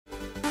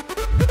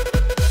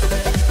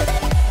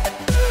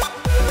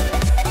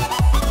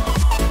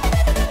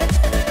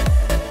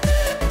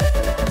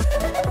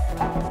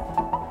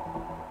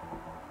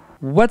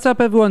What's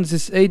up everyone, this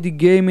is AD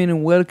Gaming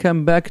and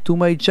welcome back to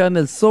my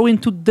channel. So in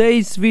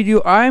today's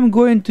video I'm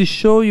going to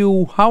show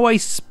you how I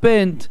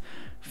spent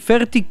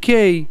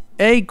 30k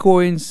A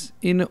coins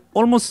in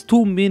almost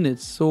 2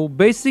 minutes. So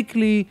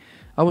basically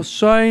I was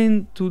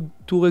trying to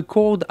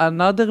record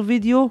another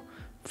video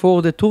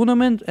for the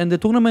tournament and the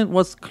tournament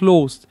was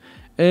closed,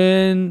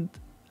 and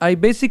I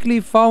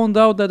basically found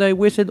out that I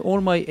wasted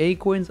all my A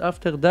coins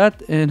after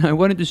that, and I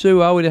wanted to show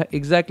you how it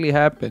exactly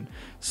happened.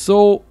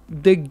 So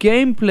the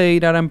gameplay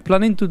that I'm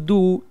planning to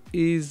do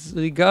is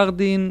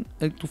regarding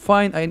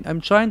I'm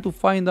trying to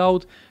find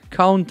out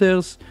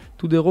counters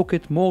to the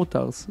rocket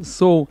mortars.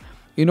 So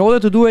in order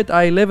to do it,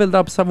 I leveled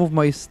up some of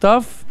my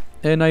stuff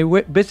and I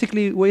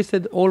basically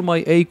wasted all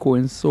my A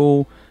coins.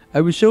 So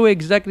I will show you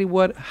exactly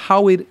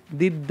how it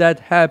did that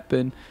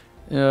happen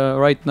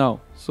right now.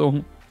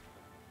 So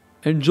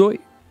enjoy.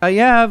 I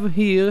have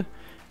here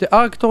the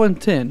Arc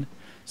Torrent 10,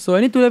 so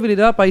I need to level it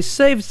up. I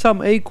saved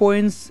some A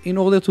coins in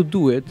order to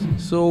do it,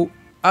 so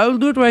I'll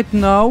do it right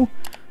now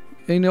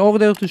in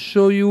order to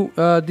show you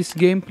this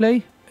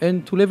gameplay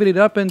and to level it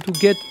up and to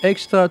get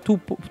extra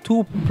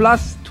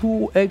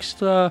 2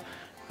 extra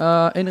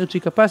energy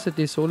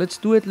capacity. So let's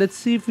do it. Let's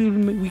see if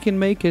we can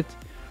make it.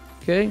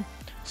 Okay,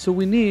 so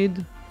we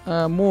need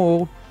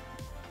more.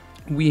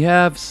 We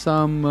have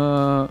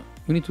some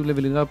we need to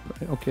level it up.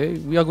 Okay,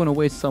 we are gonna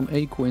waste some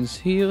A coins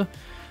here,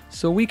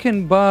 so we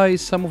can buy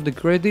some of the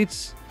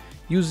credits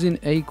using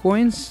A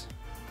coins.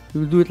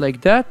 We'll do it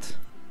like that.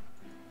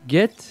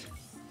 Get.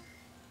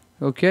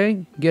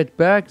 Okay, get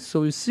back.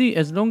 So you see,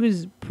 as long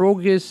as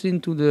progress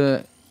into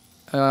the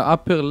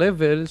upper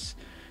levels,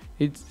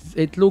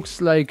 it looks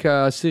like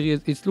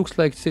serious. It looks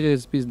like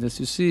serious business.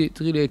 You see,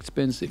 it's really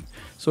expensive.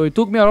 So it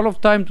took me a lot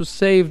of time to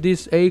save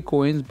these A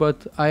coins,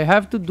 but I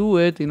have to do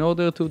it in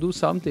order to do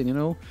something. You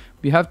know,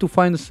 we have to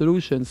find a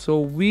solution. So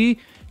we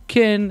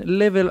can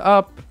level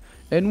up,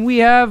 and we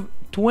have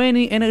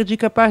 20 energy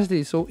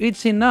capacity. So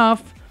it's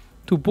enough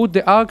to put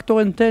the Arc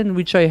Torrent 10,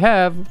 which I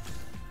have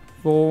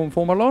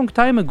from a long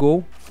time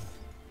ago.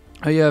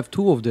 I have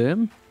 2 of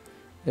them.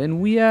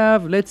 And we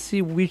have, let's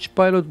see which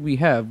pilot we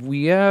have.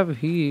 We have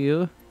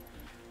here,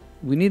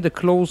 we need a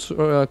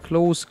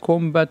close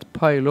combat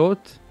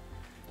pilot.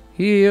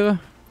 Here,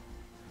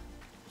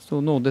 so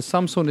no, the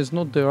Samson is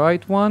not the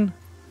right one.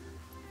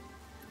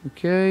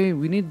 Okay,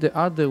 we need the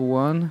other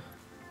one.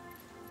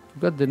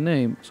 Forgot the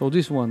name. So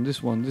this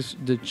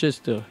the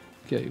Chester.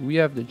 Okay, we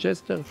have the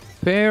Chester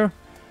pair.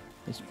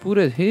 Let's put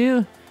it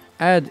here.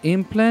 Add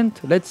implant.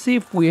 Let's see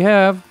if we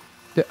have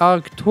the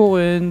Arc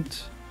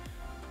Torrent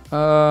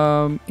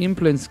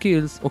implant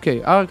skills.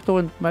 Okay, Arc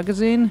Torrent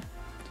magazine.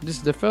 This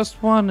is the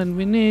first one, and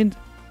we need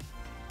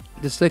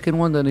the second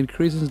one that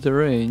increases the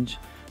range.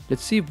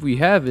 Let's see if we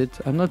have it.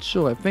 I'm not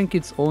sure. I think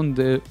it's on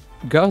the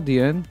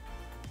Guardian.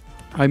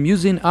 I'm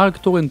using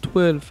Arc Torrent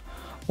 12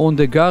 on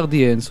the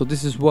Guardian, so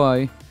this is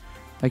why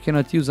I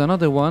cannot use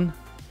another one.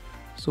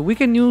 So we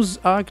can use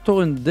Arc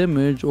Torrent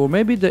damage, or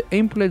maybe the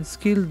implant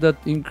skill that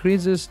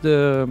increases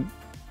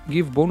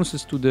give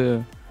bonuses to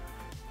the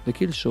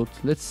kill shot.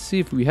 Let's see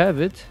if we have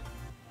it.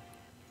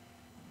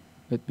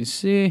 Let me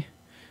see.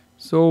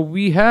 So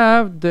we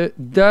have the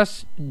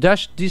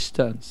dash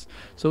distance.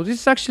 So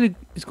this actually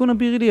is going to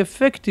be really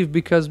effective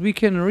because we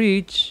can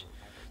reach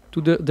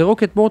to the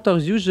rocket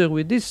mortars user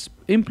with this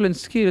implant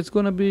skill. It's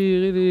going to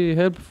be really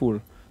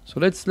helpful. So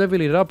let's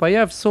level it up. I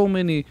have so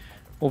many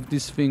of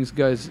these things,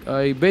 guys.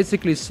 I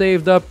basically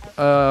saved up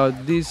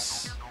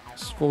this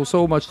for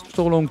so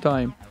long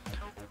time.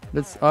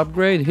 Let's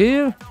upgrade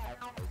here.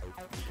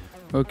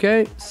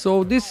 Okay,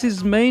 so this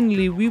is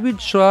mainly, we will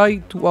try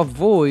to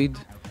avoid,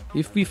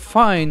 if we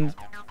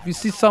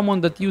see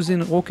someone that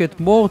using rocket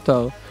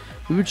mortar,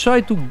 we will try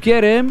to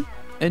get him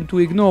and to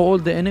ignore all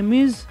the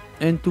enemies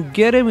and to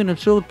get him in a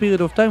short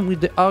period of time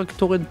with the Arc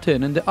Torrent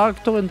 10. And the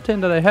Arc Torrent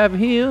 10 that I have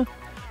here,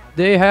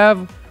 they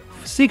have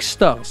 6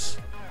 stars.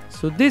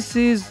 So this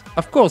is,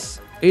 of course,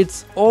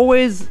 it's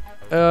always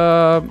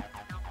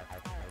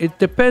it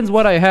depends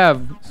what I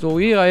have. So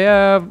here I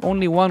have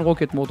only 1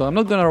 rocket mortar. I'm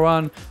not gonna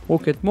run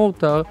rocket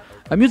mortar.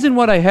 I'm using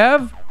what I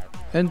have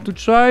and to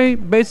try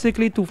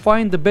basically to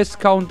find the best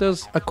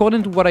counters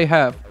according to what I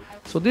have.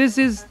 So this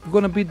is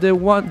gonna be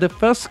the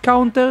first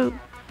counter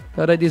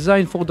that I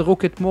designed for the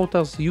rocket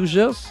mortars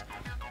users.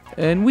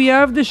 And we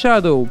have the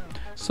Shadow.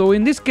 So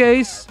in this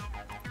case,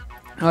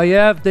 I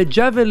have the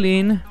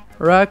Javelin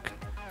rack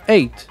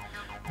 8.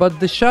 But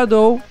the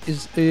Shadow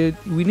is,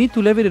 we need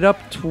to level it up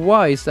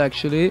twice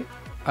actually.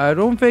 I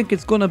don't think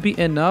it's gonna be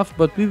enough,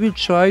 but we will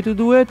try to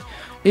do it.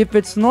 If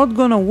it's not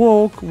gonna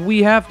work,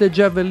 we have the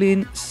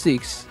Javelin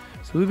 6.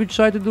 So we will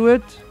try to do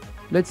it.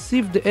 Let's see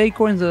if the A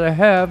coins that I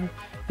have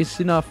is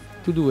enough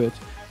to do it.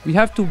 We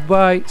have to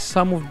buy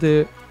some of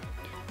the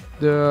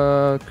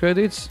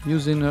credits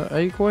using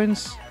A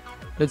coins.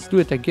 Let's do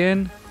it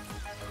again.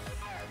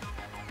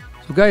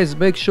 So guys,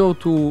 make sure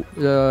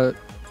to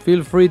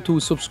feel free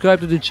to subscribe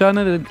to the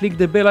channel and click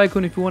the bell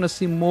icon if you want to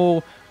see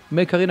more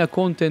Mecharena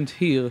content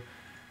here.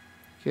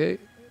 Okay,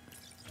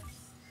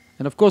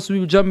 and of course we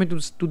will jump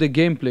into the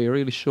gameplay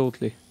really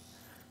shortly.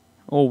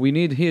 Oh, we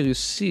need here, you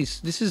see,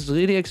 this is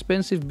really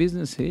expensive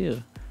business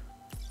here.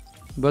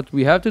 But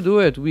we have to do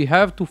it. We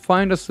have to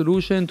find a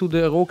solution to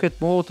the rocket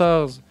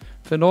mortars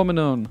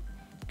phenomenon.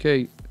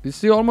 Okay, you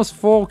see almost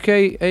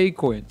 4k A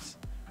coins.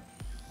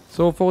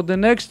 So for the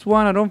next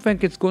one, I don't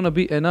think it's gonna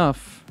be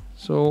enough.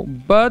 So,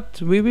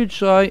 but we will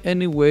try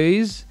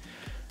anyways.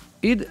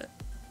 In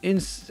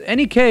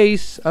any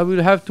case, I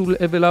will have to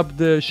level up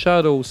the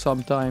shadow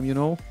sometime, you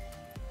know.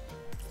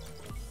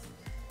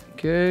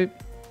 Okay.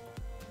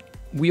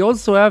 We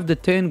also have the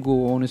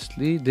Tengu,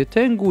 honestly. The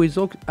Tengu is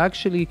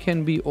actually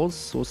can be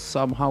also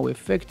somehow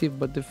effective,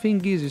 but the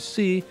thing is, you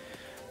see,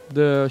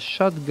 the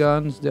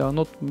shotguns, they are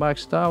not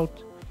maxed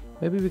out.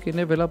 Maybe we can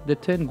level up the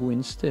Tengu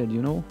instead,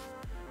 you know.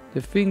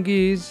 The thing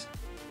is,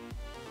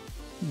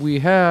 we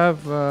have,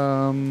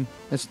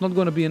 it's not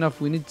gonna be enough,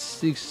 we need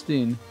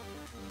 16.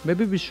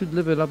 Maybe we should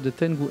level up the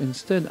Tengu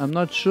instead, I'm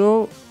not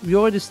sure. We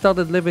already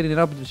started leveling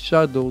up the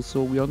shadow,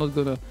 so we are not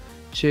gonna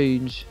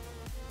change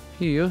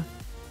here.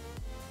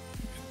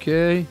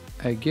 Okay,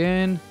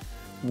 again.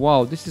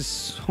 Wow, this is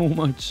so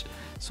much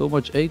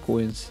A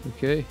coins.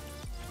 Okay,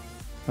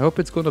 I hope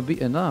it's gonna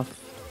be enough.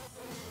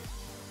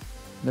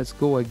 Let's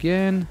go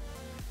again.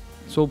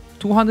 So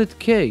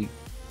 200k,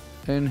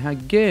 and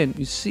again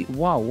you see,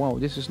 wow,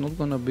 this is not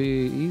gonna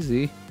be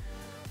easy.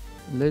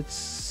 Let's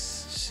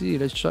see,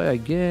 let's try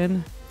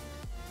again.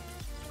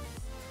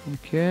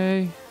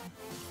 Okay,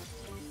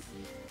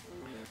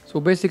 so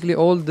basically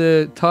all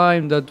the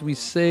time that we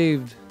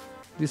saved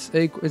this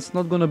it's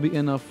not gonna be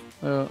enough.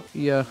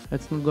 Yeah,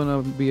 it's not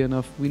gonna be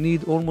enough. We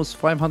need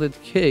almost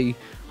 500k.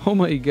 Oh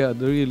my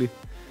god, really.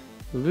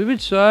 So we will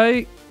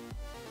try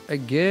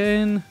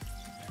again.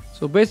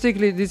 So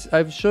basically this,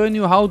 I've shown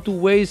you how to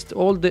waste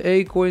all the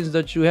A coins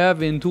that you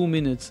have in 2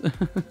 minutes.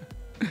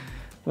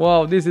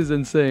 Wow, this is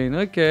insane.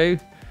 Okay,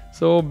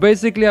 so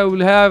basically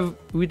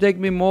will take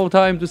me more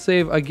time to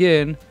save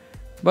again,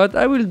 but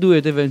I will do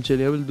it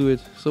eventually. I will do it.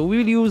 So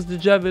we'll use the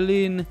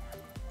Javelin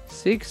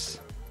 6.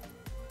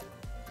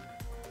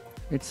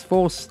 It's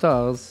 4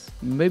 stars.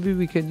 Maybe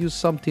we can use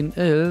something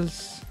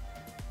else.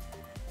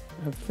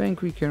 I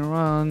think we can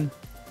run.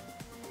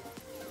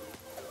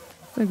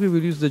 I think we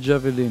will use the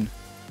Javelin.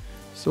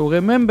 So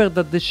remember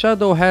that the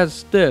Shadow has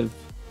stealth.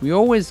 We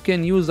always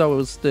can use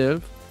our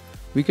stealth.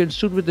 We can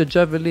shoot with the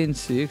Javelin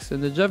 6,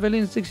 and the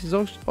Javelin 6 is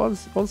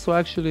also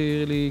actually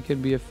really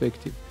can be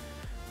effective.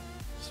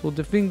 So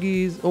the thing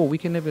is, oh, we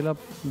can level up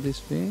this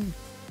thing.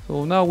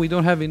 So now we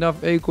don't have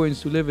enough A coins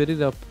to level it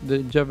up, the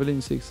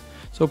Javelin 6.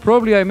 So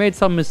probably I made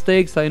some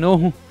mistakes, I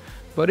know,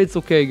 but it's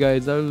okay,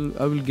 guys. I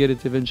will get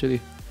it eventually.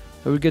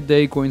 I will get the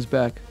A coins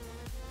back.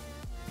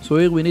 So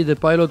here we need the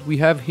pilot. We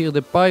have here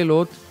the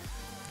pilot,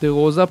 the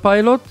Rosa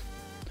pilot.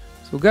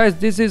 So guys,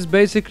 this is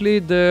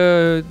basically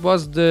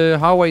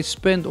how I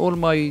spent all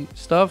my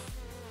stuff.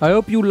 I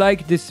hope you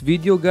liked this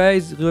video,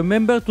 guys.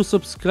 Remember to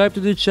subscribe to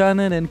the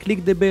channel and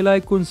click the bell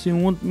icon so you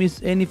won't miss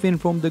anything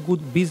from the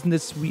good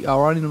business we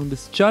are running on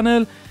this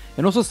channel.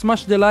 And also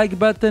smash the like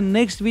button.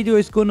 Next video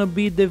is gonna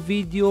be the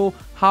video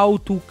how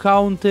to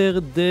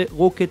counter the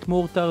rocket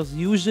mortars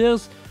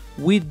users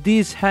with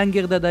this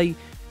hanger that I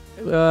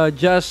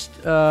just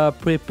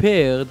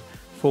prepared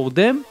for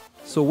them.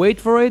 So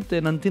wait for it,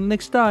 and until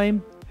next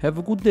time, have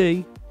a good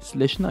day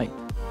 / night.